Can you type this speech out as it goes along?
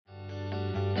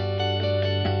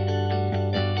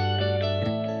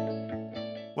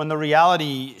When the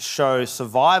reality show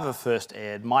Survivor first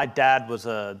aired, my dad was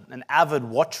an avid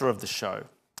watcher of the show.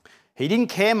 He didn't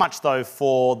care much, though,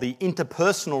 for the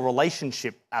interpersonal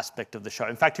relationship aspect of the show.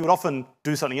 In fact, he would often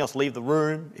do something else, leave the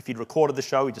room. If he'd recorded the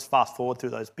show, he'd just fast forward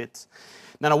through those bits.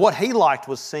 Now, what he liked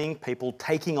was seeing people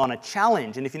taking on a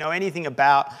challenge. And if you know anything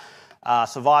about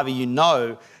Survivor, you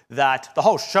know that the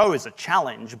whole show is a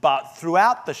challenge, but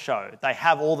throughout the show, they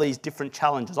have all these different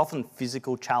challenges, often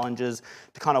physical challenges,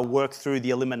 to kind of work through the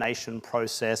elimination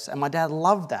process. And my dad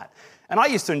loved that. And I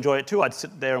used to enjoy it too. I'd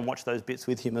sit there and watch those bits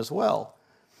with him as well.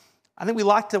 I think we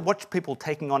like to watch people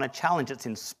taking on a challenge. It's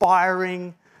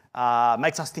inspiring,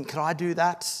 makes us think, could I do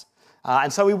that?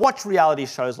 And so we watch reality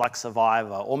shows like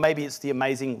Survivor, or maybe it's The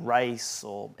Amazing Race,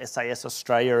 or SAS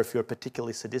Australia if you're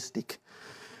particularly sadistic.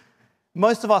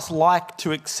 Most of us like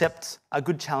to accept a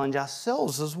good challenge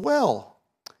ourselves as well.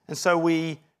 And so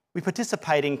we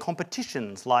participate in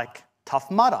competitions like Tough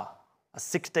Mudder, a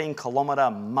 16-kilometre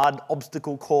mud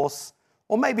obstacle course,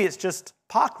 or maybe it's just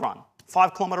Park Run,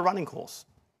 5-kilometre running course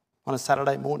on a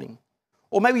Saturday morning.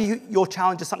 Or maybe your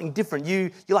challenge is something different.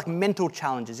 You like mental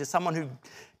challenges. You're someone who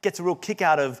gets a real kick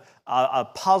out of a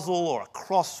puzzle or a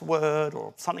crossword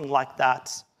or something like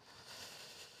that.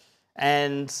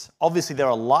 And obviously there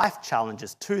are life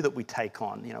challenges too that we take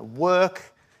on. You know,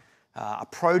 work, a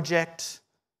project,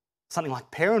 something like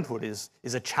parenthood is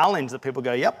a challenge that people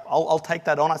go, yep, I'll take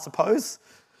that on, I suppose.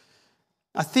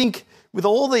 I think with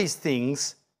all these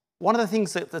things, one of the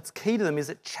things that's key to them is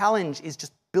that challenge is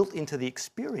just built into the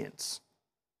experience.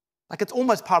 Like it's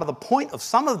almost part of the point of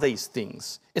some of these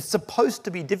things. It's supposed to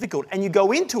be difficult, and you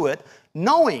go into it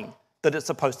knowing that it's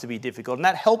supposed to be difficult, and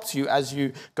that helps you as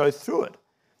you go through it.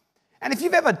 And if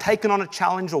you've ever taken on a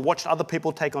challenge or watched other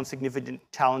people take on significant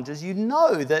challenges, you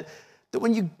know that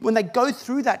when they go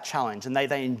through that challenge and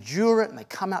they endure it and they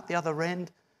come out the other end,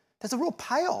 there's a real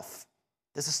payoff.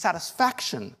 There's a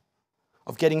satisfaction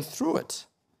of getting through it.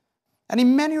 And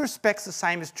in many respects, the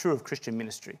same is true of Christian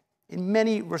ministry. In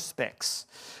many respects,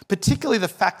 particularly the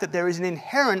fact that there is an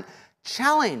inherent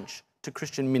challenge to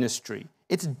Christian ministry.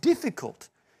 It's difficult.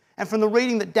 And from the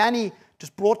reading that Danny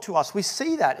just brought to us, we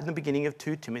see that in the beginning of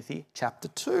 2 Timothy chapter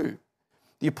 2.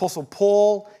 The Apostle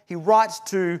Paul, he writes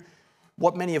to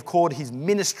what many have called his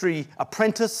ministry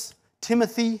apprentice,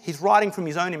 Timothy. He's writing from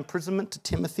his own imprisonment to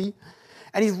Timothy.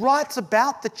 And he writes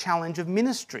about the challenge of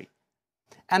ministry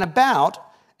and about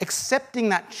accepting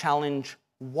that challenge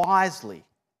wisely,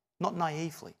 not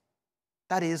naively.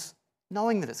 That is,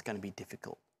 knowing that it's going to be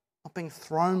difficult, not being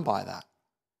thrown by that.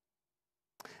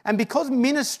 And because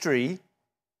ministry,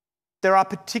 there are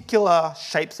particular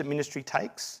shapes that ministry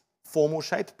takes, formal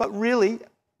shapes, but really,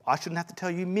 I shouldn't have to tell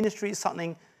you, ministry is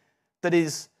something that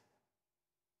is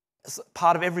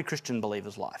part of every Christian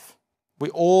believer's life. We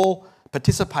all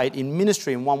participate in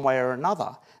ministry in one way or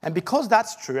another. And because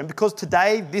that's true, and because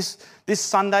today, this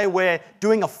Sunday, we're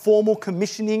doing a formal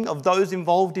commissioning of those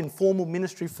involved in formal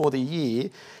ministry for the year,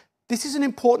 this is an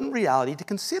important reality to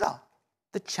consider,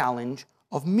 the challenge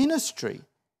of ministry.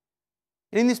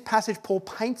 And in this passage, Paul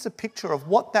paints a picture of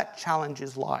what that challenge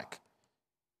is like,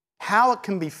 how it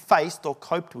can be faced or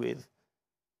coped with,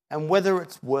 and whether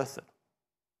it's worth it,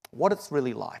 what it's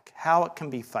really like, how it can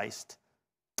be faced,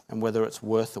 and whether it's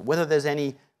worth it, whether there's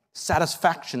any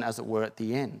satisfaction, as it were, at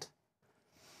the end.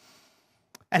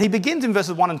 And he begins in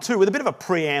verses 1 and 2 with a bit of a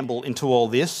preamble into all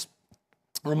this,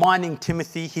 reminding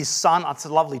Timothy, his son, it's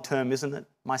a lovely term, isn't it?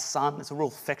 My son, it's a real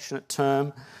affectionate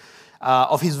term,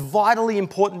 of his vitally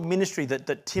important ministry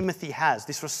that Timothy has,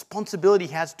 this responsibility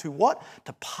he has to what?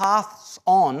 To pass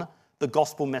on the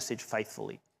gospel message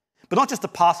faithfully. But not just to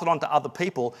pass it on to other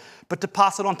people, but to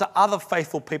pass it on to other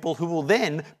faithful people who will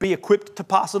then be equipped to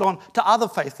pass it on to other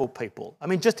faithful people. I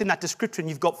mean, just in that description,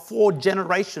 you've got 4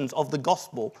 generations of the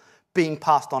gospel being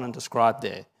passed on and described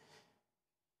there.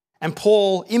 And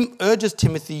Paul urges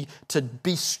Timothy to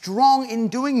be strong in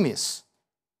doing this.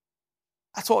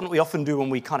 That's what we often do when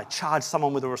we kind of charge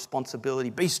someone with a responsibility.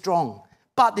 Be strong.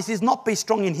 But this is not be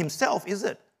strong in himself, is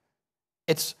it?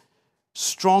 It's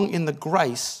strong in the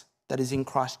grace that is in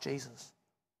Christ Jesus.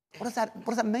 What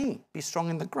does that mean? Be strong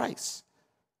in the grace.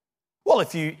 Well,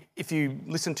 if you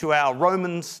listen to our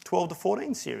Romans 12 to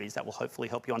 14 series, that will hopefully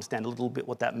help you understand a little bit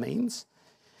what that means.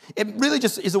 It really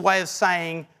just is a way of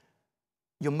saying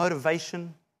your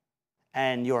motivation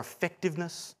and your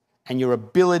effectiveness and your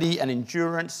ability and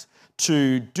endurance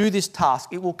to do this task,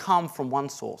 it will come from one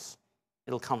source.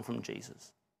 It'll come from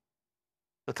Jesus.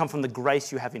 It'll come from the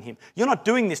grace you have in him. You're not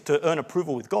doing this to earn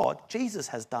approval with God. Jesus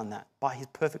has done that by his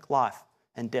perfect life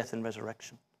and death and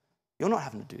resurrection. You're not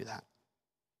having to do that.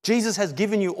 Jesus has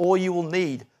given you all you will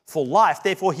need for life.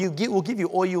 Therefore, he will give you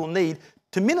all you will need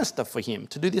to minister for him,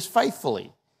 to do this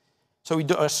faithfully. So we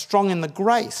are strong in the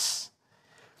grace.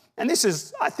 And this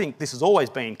is, I think this has always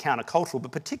been countercultural,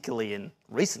 but particularly in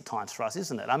recent times for us,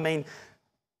 isn't it? I mean,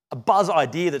 a buzz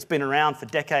idea that's been around for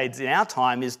decades in our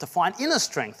time is to find inner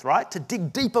strength, right? To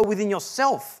dig deeper within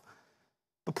yourself.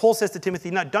 But Paul says to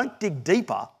Timothy, no, don't dig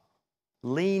deeper,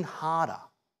 lean harder.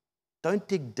 Don't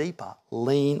dig deeper,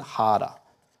 lean harder.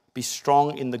 Be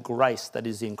strong in the grace that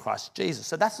is in Christ Jesus.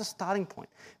 So that's the starting point.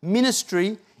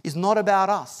 Ministry is not about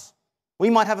us. We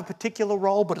might have a particular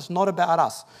role, but it's not about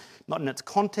us. Not in its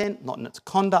content, not in its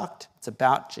conduct. It's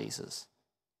about Jesus.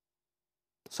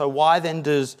 So why then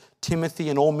does Timothy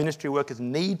and all ministry workers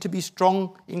need to be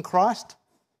strong in Christ?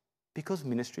 Because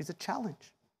ministry is a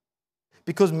challenge.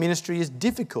 Because ministry is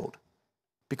difficult.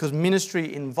 Because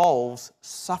ministry involves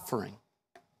suffering.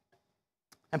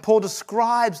 And Paul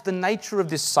describes the nature of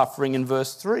this suffering in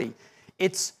verse 3.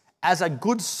 It's as a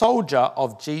good soldier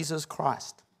of Jesus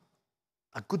Christ.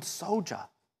 A good soldier.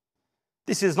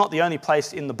 This is not the only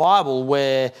place in the Bible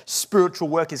where spiritual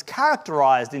work is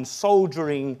characterized in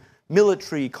soldiering,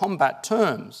 military, combat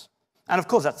terms. And of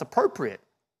course, that's appropriate.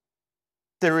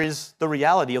 There is the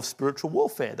reality of spiritual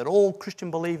warfare that all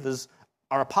Christian believers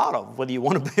are a part of, whether you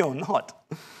want to be or not,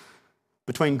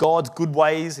 between God's good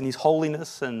ways and his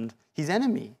holiness and his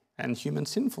enemy and human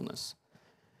sinfulness.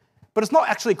 But it's not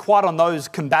actually quite on those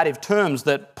combative terms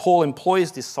that Paul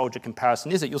employs this soldier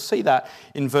comparison, is it? You'll see that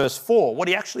in verse 4. What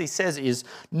he actually says is,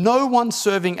 no one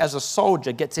serving as a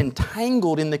soldier gets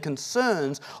entangled in the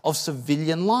concerns of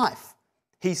civilian life.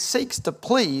 He seeks to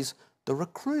please the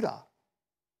recruiter.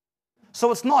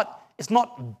 So it's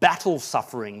not battle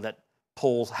suffering that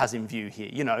Paul has in view here,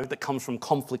 that comes from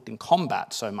conflict and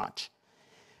combat so much,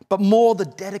 but more the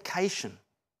dedication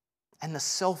and the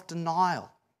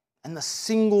self-denial and the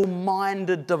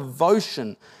single-minded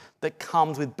devotion that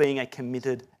comes with being a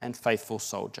committed and faithful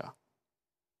soldier.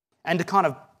 And to kind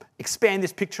of expand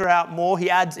this picture out more, he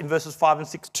adds in verses 5 and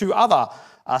 6 two other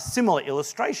similar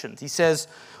illustrations. He says,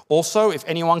 also, if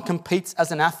anyone competes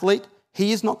as an athlete,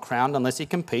 he is not crowned unless he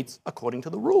competes according to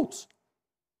the rules.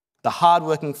 The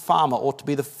hard-working farmer ought to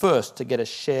be the first to get a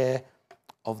share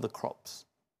of the crops.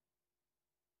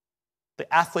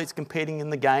 The athletes competing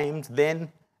in the games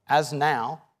then as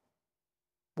now,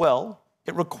 well,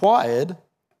 it required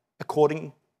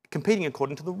competing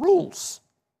according to the rules.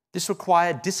 This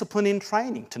required discipline in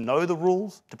training, to know the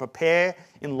rules, to prepare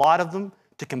in light of them,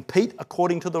 to compete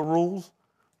according to the rules.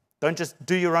 Don't just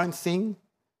do your own thing.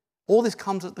 All this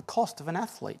comes at the cost of an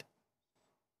athlete.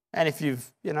 And if we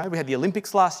had the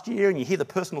Olympics last year and you hear the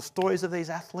personal stories of these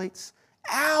athletes,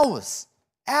 hours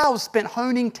spent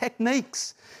honing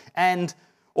techniques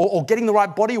or getting the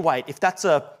right body weight if that's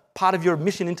a part of your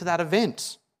admission into that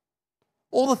event.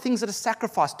 All the things that are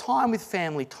sacrificed, time with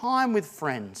family, time with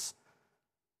friends,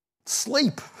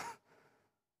 sleep,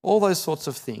 all those sorts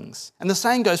of things. And the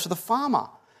same goes for the farmer.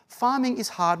 Farming is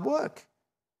hard work.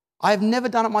 I have never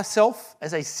done it myself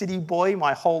as a city boy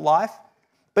my whole life,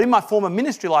 but in my former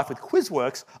ministry life with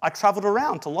QuizWorks, I travelled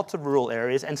around to lots of rural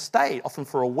areas and stayed, often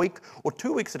for a week or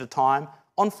 2 weeks at a time,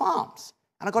 on farms.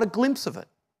 And I got a glimpse of it,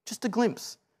 just a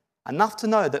glimpse, enough to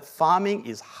know that farming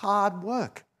is hard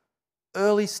work.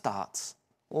 Early starts,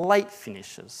 late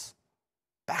finishes,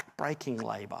 back-breaking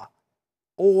labour,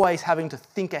 always having to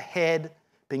think ahead,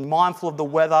 being mindful of the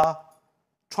weather,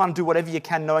 trying to do whatever you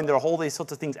can, knowing there are all these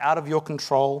sorts of things out of your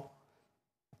control.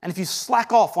 And if you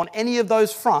slack off on any of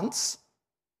those fronts,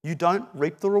 you don't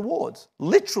reap the rewards.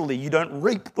 Literally, you don't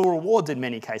reap the rewards in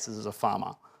many cases as a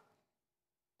farmer.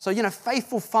 So,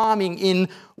 faithful farming in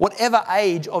whatever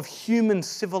age of human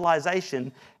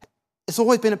civilization, it's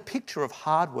always been a picture of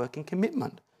hard work and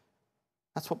commitment.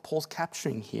 That's what Paul's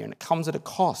capturing here, and it comes at a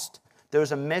cost. There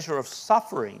is a measure of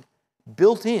suffering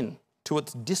built in to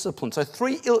its discipline. So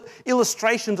 3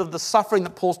 illustrations of the suffering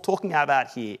that Paul's talking about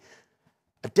here.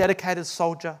 A dedicated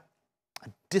soldier, a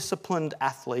disciplined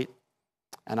athlete,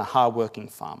 and a hard-working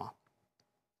farmer.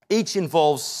 Each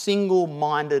involves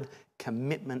single-minded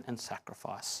commitment and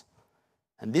sacrifice.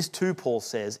 And this too, Paul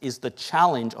says, is the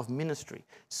challenge of ministry.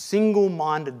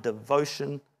 Single-minded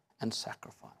devotion and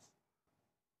sacrifice.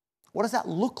 What does that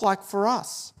look like for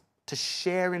us to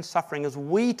share in suffering as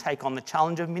we take on the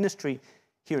challenge of ministry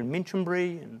here in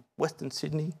Minchinbury and Western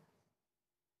Sydney?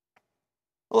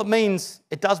 Well,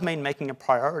 it does mean making a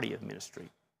priority of ministry.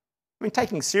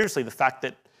 Taking seriously the fact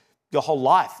that your whole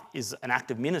life is an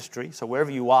act of ministry, so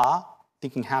wherever you are,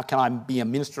 thinking, how can I be a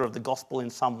minister of the gospel in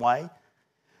some way?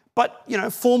 But,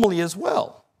 formally as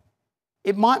well.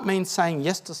 It might mean saying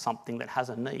yes to something that has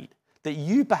a need, that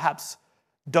you perhaps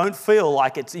don't feel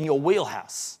like it's in your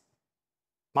wheelhouse.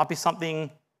 Might be something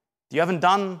you haven't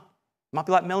done might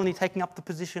be like Melanie taking up the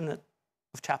position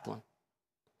of chaplain.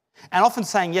 And often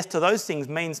saying yes to those things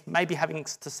means maybe having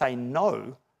to say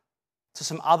no to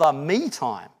some other me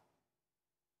time,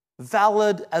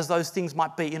 valid as those things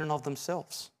might be in and of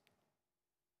themselves.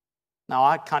 Now,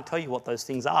 I can't tell you what those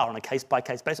things are on a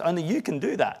case-by-case basis. Only you can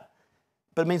do that.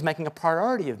 But it means making a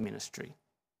priority of ministry.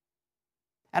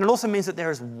 And it also means that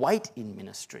there is weight in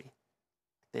ministry.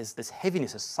 There's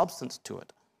heaviness, a substance to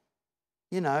it.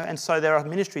 And so there are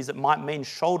ministries that might mean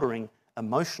shouldering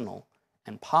emotional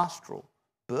and pastoral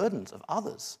burdens of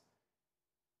others.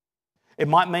 It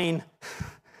might mean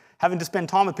having to spend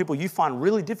time with people you find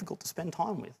really difficult to spend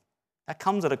time with. That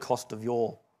comes at a cost of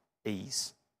your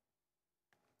ease.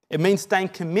 It means staying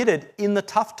committed in the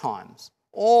tough times.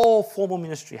 All formal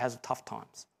ministry has tough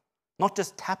times, not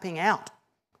just tapping out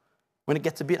when it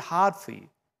gets a bit hard for you.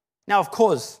 Now, of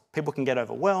course, people can get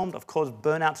overwhelmed. Of course,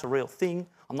 burnout's a real thing.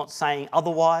 I'm not saying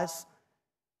otherwise.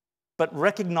 But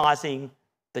recognising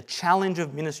the challenge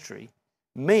of ministry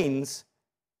means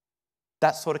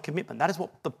that sort of commitment. That is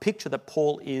what the picture that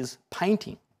Paul is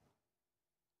painting.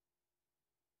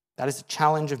 That is the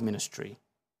challenge of ministry,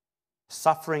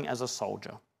 suffering as a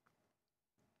soldier.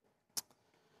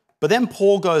 But then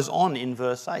Paul goes on in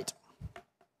verse 8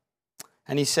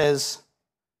 and he says,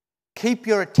 keep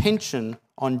your attention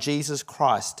on Jesus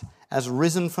Christ as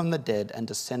risen from the dead and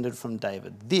descended from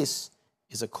David. This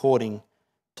is according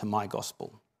to my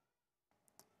gospel.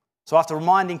 So after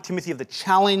reminding Timothy of the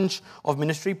challenge of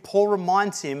ministry, Paul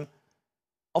reminds him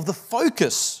of the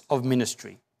focus of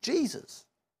ministry, Jesus.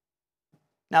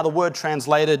 Now the word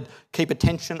translated keep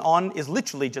attention on is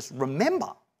literally just remember.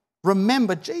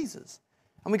 Remember Jesus.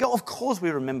 And we go, of course we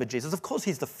remember Jesus. Of course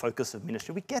he's the focus of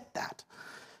ministry. We get that.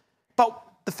 But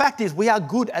the fact is we are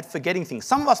good at forgetting things.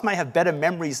 Some of us may have better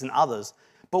memories than others,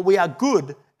 but we are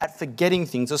good at forgetting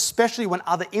things, especially when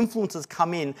other influences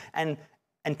come in and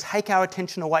take our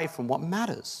attention away from what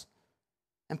matters.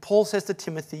 And Paul says to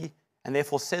Timothy, and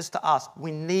therefore says to us,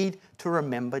 we need to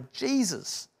remember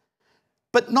Jesus.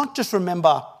 But not just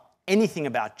remember anything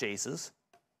about Jesus.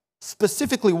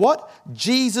 Specifically what?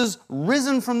 Jesus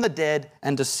risen from the dead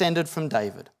and descended from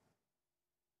David.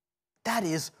 That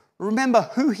is, remember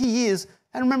who he is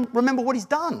and remember what he's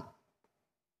done.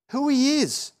 Who he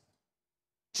is.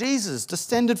 Jesus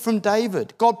descended from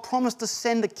David. God promised to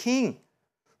send a king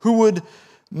who would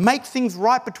make things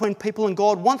right between people and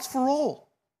God once for all.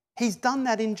 He's done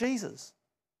that in Jesus.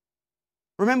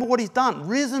 Remember what he's done.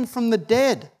 Risen from the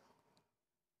dead.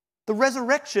 The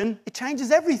resurrection, it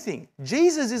changes everything.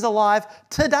 Jesus is alive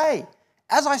today,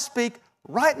 as I speak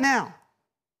right now.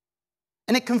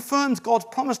 And it confirms God's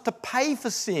promise to pay for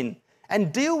sin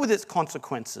and deal with its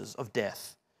consequences of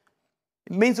death.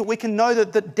 It means that we can know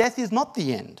that death is not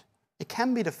the end. It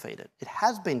can be defeated. It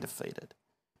has been defeated.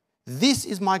 This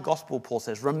is my gospel, Paul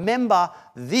says. Remember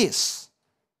this.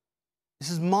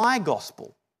 This is my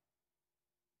gospel.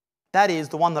 That is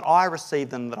the one that I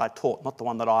received and that I taught, not the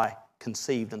one that I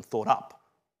conceived and thought up.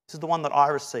 This is the one that I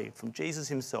received from Jesus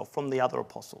himself, from the other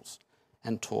apostles,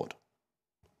 and taught.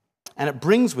 And it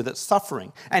brings with it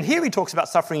suffering. And here he talks about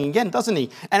suffering again, doesn't he?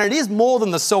 And it is more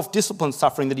than the self-disciplined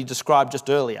suffering that he described just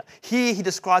earlier. Here he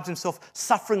describes himself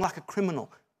suffering like a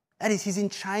criminal. That is, he's in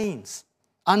chains,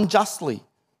 unjustly.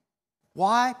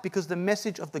 Why? Because the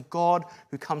message of the God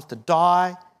who comes to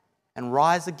die and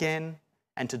rise again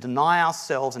and to deny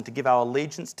ourselves and to give our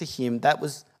allegiance to him, that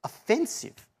was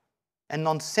offensive and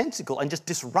nonsensical and just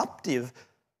disruptive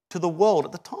to the world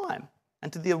at the time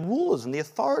and to the rulers and the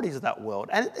authorities of that world.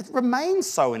 And it remains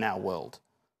so in our world.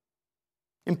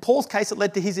 In Paul's case, it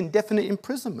led to his indefinite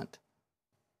imprisonment.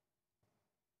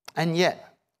 And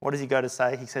yet, what does he go to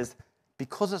say? He says,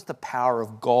 because it's the power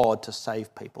of God to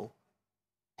save people.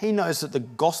 He knows that the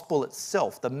gospel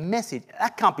itself, the message,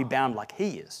 that can't be bound like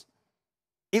he is.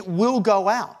 It will go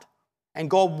out and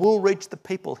God will reach the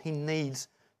people he needs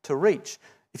to reach.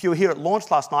 If you were here at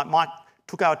launch last night, Mike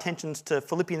took our attentions to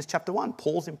Philippians chapter 1.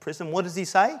 Paul's in prison. What does he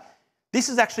say? This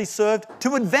has actually served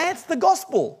to advance the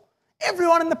gospel.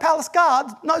 Everyone in the palace guard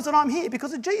knows that I'm here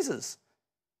because of Jesus.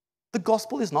 The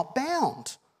gospel is not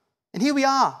bound. And here we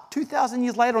are, 2,000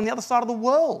 years later on the other side of the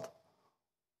world.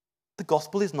 The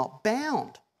gospel is not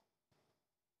bound.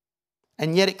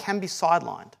 And yet it can be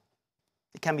sidelined.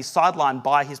 It can be sidelined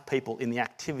by his people in the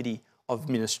activity of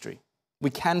ministry. We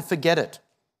can forget it.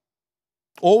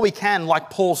 Or we can, like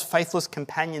Paul's faithless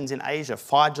companions in Asia,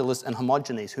 Phygelus and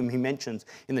Hermogenes, whom he mentions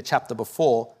in the chapter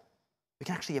before, we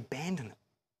can actually abandon it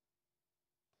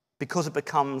because it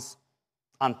becomes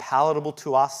unpalatable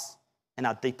to us and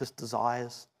our deepest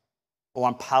desires, or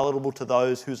unpalatable to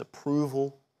those whose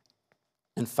approval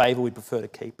and favour we prefer to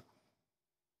keep.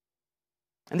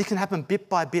 And this can happen bit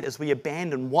by bit as we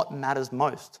abandon what matters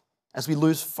most, as we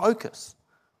lose focus.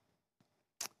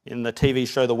 In the TV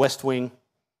show The West Wing,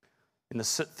 in the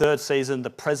third season, the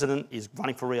president is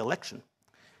running for re-election.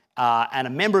 And a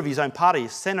member of his own party, a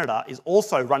senator, is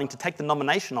also running to take the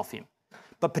nomination off him.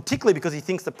 But particularly because he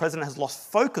thinks the president has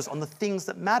lost focus on the things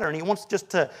that matter, and he wants just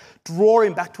to draw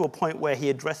him back to a point where he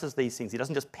addresses these things. He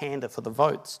doesn't just pander for the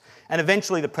votes. And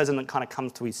eventually the president kind of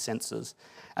comes to his senses.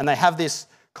 And they have this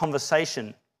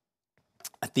conversation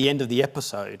at the end of the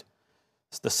episode.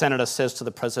 The senator says to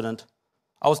the president,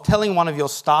 "I was telling one of your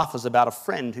staffers about a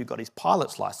friend who got his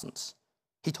pilot's license.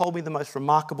 He told me the most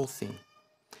remarkable thing.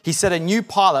 He said a new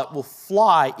pilot will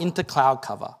fly into cloud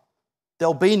cover.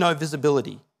 There'll be no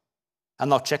visibility.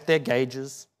 And they'll check their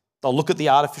gauges. They'll look at the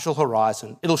artificial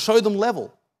horizon. It'll show them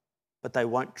level, but they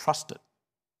won't trust it.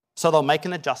 So they'll make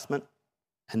an adjustment,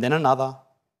 and then another,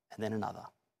 and then another."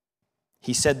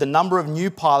 He said the number of new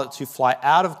pilots who fly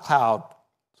out of cloud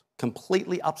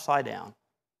completely upside down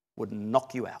would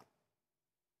knock you out.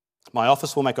 "My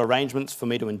office will make arrangements for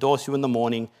me to endorse you in the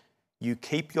morning. You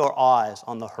keep your eyes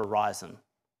on the horizon,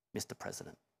 Mr.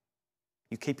 President.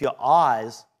 You keep your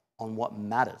eyes on what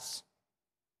matters."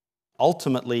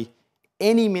 Ultimately,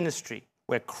 any ministry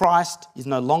where Christ is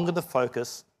no longer the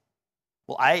focus,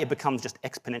 well, A, it becomes just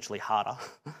exponentially harder,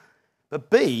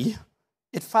 but B,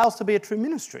 it fails to be a true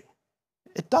ministry.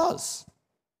 It does.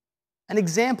 And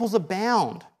examples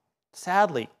abound,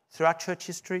 sadly, throughout church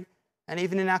history and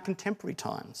even in our contemporary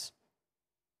times.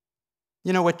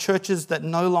 You know, we're churches that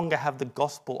no longer have the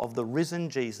gospel of the risen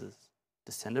Jesus,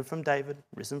 descended from David,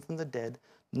 risen from the dead,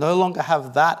 no longer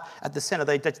have that at the centre.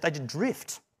 They just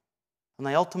drift. And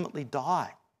they ultimately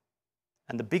die.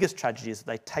 And the biggest tragedy is that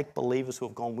they take believers who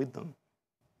have gone with them.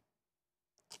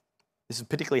 This has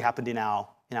particularly happened in our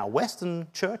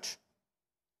Western church.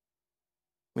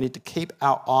 We need to keep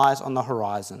our eyes on the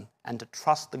horizon and to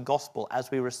trust the gospel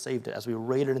as we received it, as we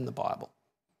read it in the Bible.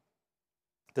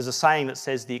 There's a saying that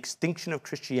says the extinction of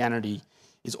Christianity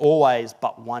is always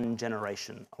but one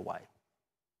generation away.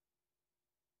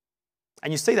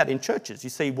 And you see that in churches.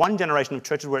 You see one generation of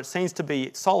churches where it seems to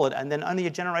be solid, and then only a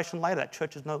generation later, that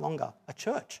church is no longer a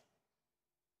church.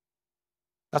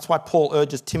 That's why Paul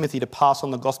urges Timothy to pass on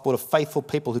the gospel to faithful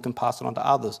people who can pass it on to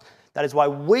others. That is why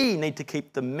we need to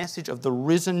keep the message of the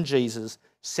risen Jesus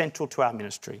central to our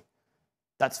ministry.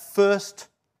 That's first,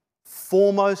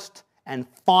 foremost, and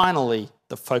finally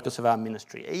the focus of our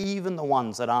ministry, even the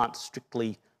ones that aren't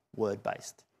strictly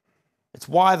word-based. It's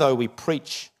why, though, we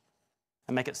preach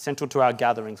and make it central to our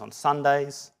gatherings on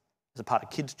Sundays, as a part of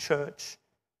kids' church,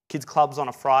 kids' clubs on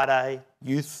a Friday,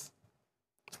 youth.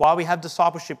 It's why we have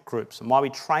discipleship groups and why we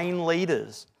train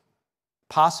leaders,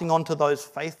 passing on to those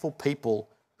faithful people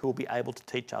who will be able to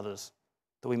teach others,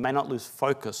 that we may not lose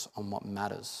focus on what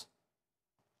matters.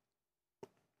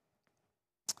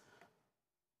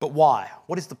 But why?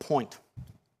 What is the point?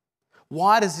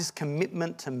 Why does this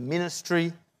commitment to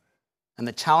ministry and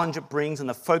the challenge it brings and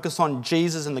the focus on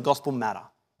Jesus and the gospel matter?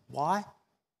 Why?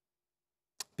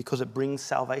 Because it brings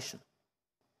salvation.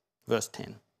 Verse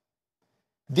 10.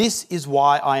 "This is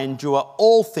why I endure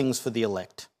all things for the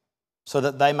elect, so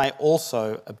that they may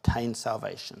also obtain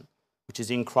salvation, which is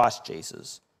in Christ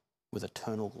Jesus, with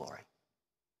eternal glory."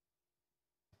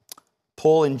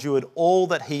 Paul endured all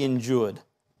that he endured,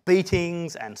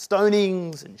 beatings and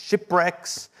stonings and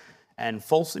shipwrecks and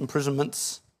false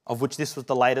imprisonments, of which this was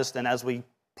the latest, and as we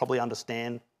probably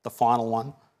understand, the final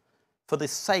one, for the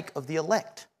sake of the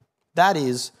elect. That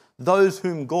is, those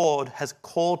whom God has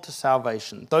called to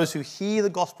salvation, those who hear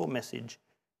the gospel message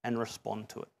and respond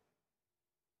to it.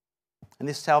 And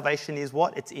this salvation is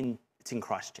what? It's in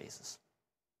Christ Jesus.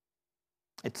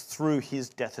 It's through his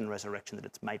death and resurrection that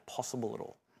it's made possible at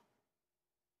all.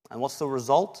 And what's the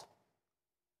result?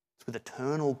 It's with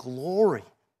eternal glory.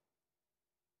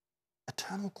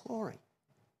 Eternal glory.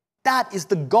 That is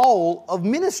the goal of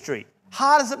ministry,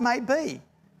 hard as it may be.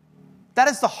 That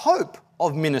is the hope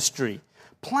of ministry,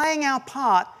 playing our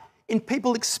part in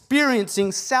people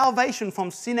experiencing salvation from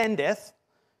sin and death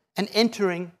and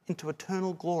entering into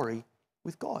eternal glory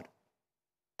with God.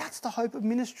 That's the hope of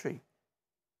ministry.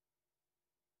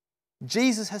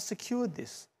 Jesus has secured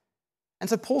this. And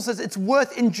so Paul says it's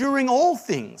worth enduring all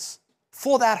things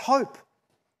for that hope.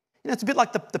 You know, it's a bit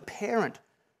like the parent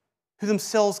who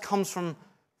themselves comes from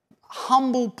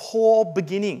humble, poor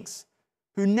beginnings,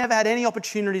 who never had any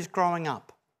opportunities growing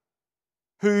up,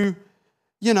 who,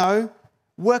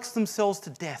 works themselves to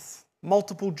death,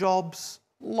 multiple jobs,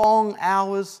 long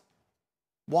hours.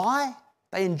 Why?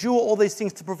 They endure all these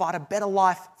things to provide a better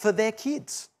life for their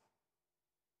kids.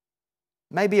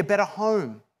 Maybe a better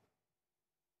home,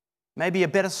 maybe a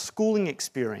better schooling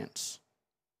experience.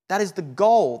 That is the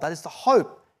goal, that is the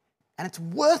hope, and it's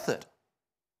worth it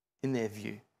in their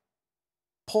view.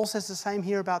 Paul says the same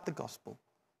here about the gospel,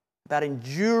 about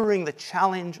enduring the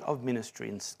challenge of ministry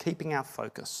and keeping our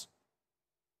focus.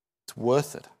 It's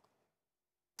worth it.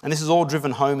 And this is all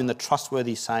driven home in the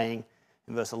trustworthy saying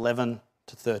in verse 11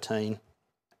 to 13.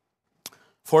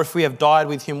 For if we have died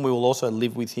with him, we will also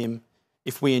live with him.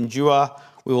 If we endure,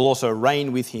 we will also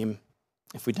reign with him.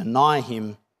 If we deny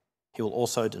him, he will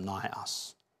also deny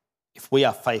us. If we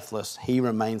are faithless, he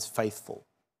remains faithful,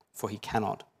 for he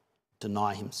cannot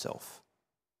deny himself.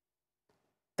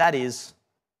 That is,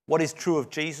 what is true of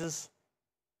Jesus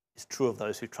is true of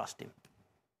those who trust him.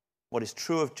 What is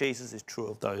true of Jesus is true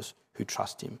of those who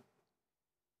trust him.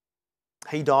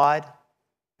 He died.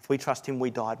 If we trust him,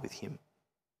 we died with him.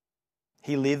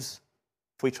 He lives.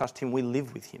 If we trust him, we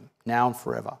live with him, now and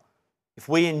forever. If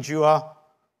we endure,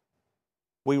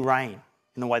 we reign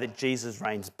in the way that Jesus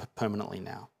reigns permanently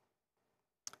now.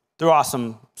 There are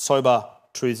some sober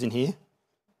truths in here.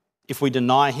 If we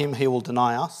deny him, he will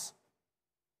deny us.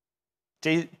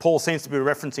 Paul seems to be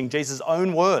referencing Jesus'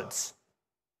 own words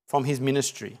from his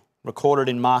ministry, recorded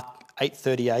in Mark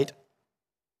 8:38,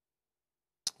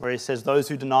 where he says, those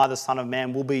who deny the Son of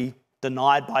Man will be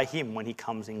denied by him when he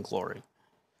comes in glory.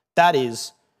 That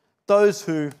is, those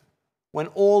who, when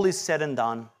all is said and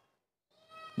done,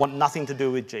 want nothing to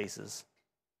do with Jesus.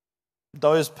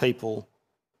 Those people,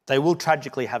 they will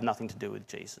tragically have nothing to do with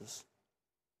Jesus.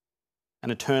 An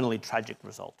eternally tragic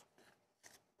result.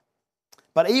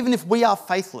 But even if we are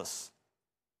faithless,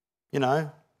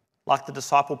 like the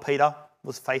disciple Peter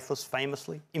was faithless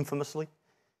famously, infamously,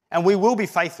 and we will be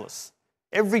faithless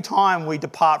every time we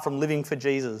depart from living for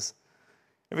Jesus.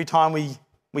 Every time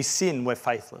we sin, we're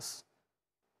faithless.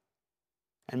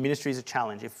 And ministry is a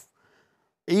challenge.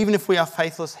 Even if we are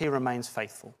faithless, he remains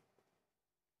faithful.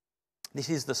 This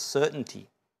is the certainty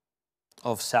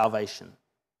of salvation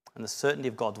and the certainty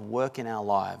of God's work in our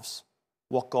lives,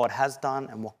 what God has done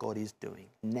and what God is doing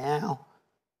now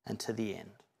and to the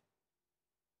end.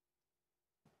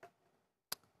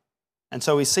 And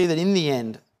so we see that in the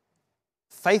end,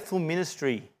 faithful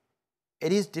ministry,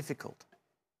 it is difficult.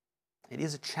 It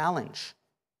is a challenge.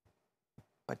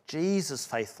 But Jesus'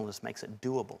 faithfulness makes it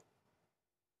doable.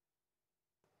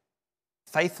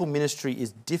 Faithful ministry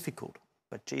is difficult,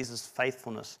 but Jesus'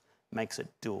 faithfulness makes it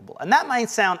doable. And that may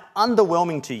sound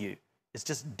underwhelming to you. It's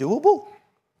just doable?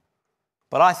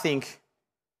 But I think,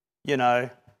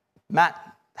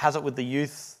 Matt has it with the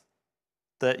youth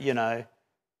that,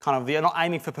 we're not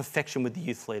aiming for perfection with the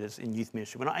youth leaders in youth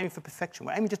ministry. We're not aiming for perfection.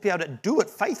 We're aiming just to be able to do it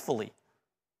faithfully.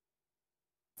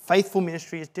 Faithful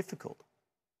ministry is difficult,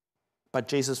 but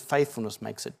Jesus' faithfulness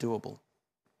makes it doable.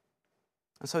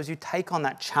 And so as you take on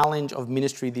that challenge of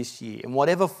ministry this year, in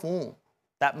whatever form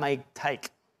that may take,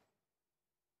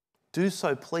 do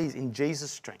so, please, in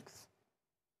Jesus' strength,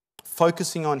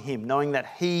 focusing on him, knowing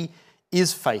that he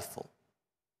is faithful,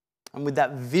 and with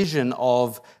that vision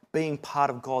of being part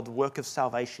of God's work of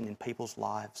salvation in people's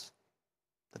lives,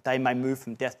 that they may move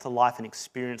from death to life and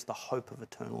experience the hope of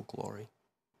eternal glory.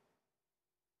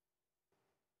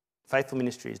 Faithful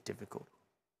ministry is difficult,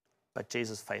 but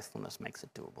Jesus' faithfulness makes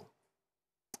it doable.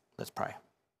 Let's pray.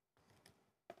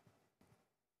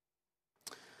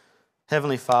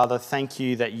 Heavenly Father, thank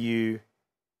you that you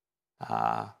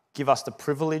give us the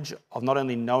privilege of not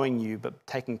only knowing you, but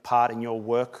taking part in your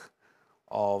work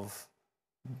of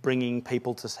bringing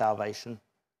people to salvation,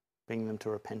 bringing them to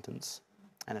repentance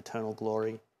and eternal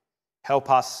glory.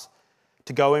 Help us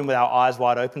to go in with our eyes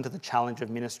wide open to the challenge of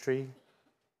ministry.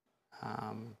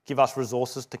 Give us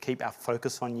resources to keep our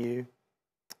focus on you,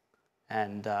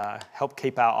 and help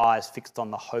keep our eyes fixed on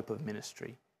the hope of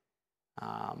ministry,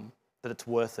 that it's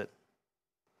worth it.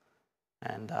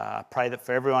 And I pray that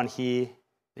for everyone here,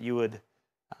 that you would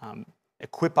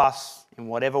equip us in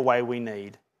whatever way we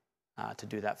need to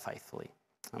do that faithfully.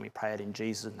 And we pray it in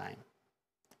Jesus' name.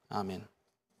 Amen.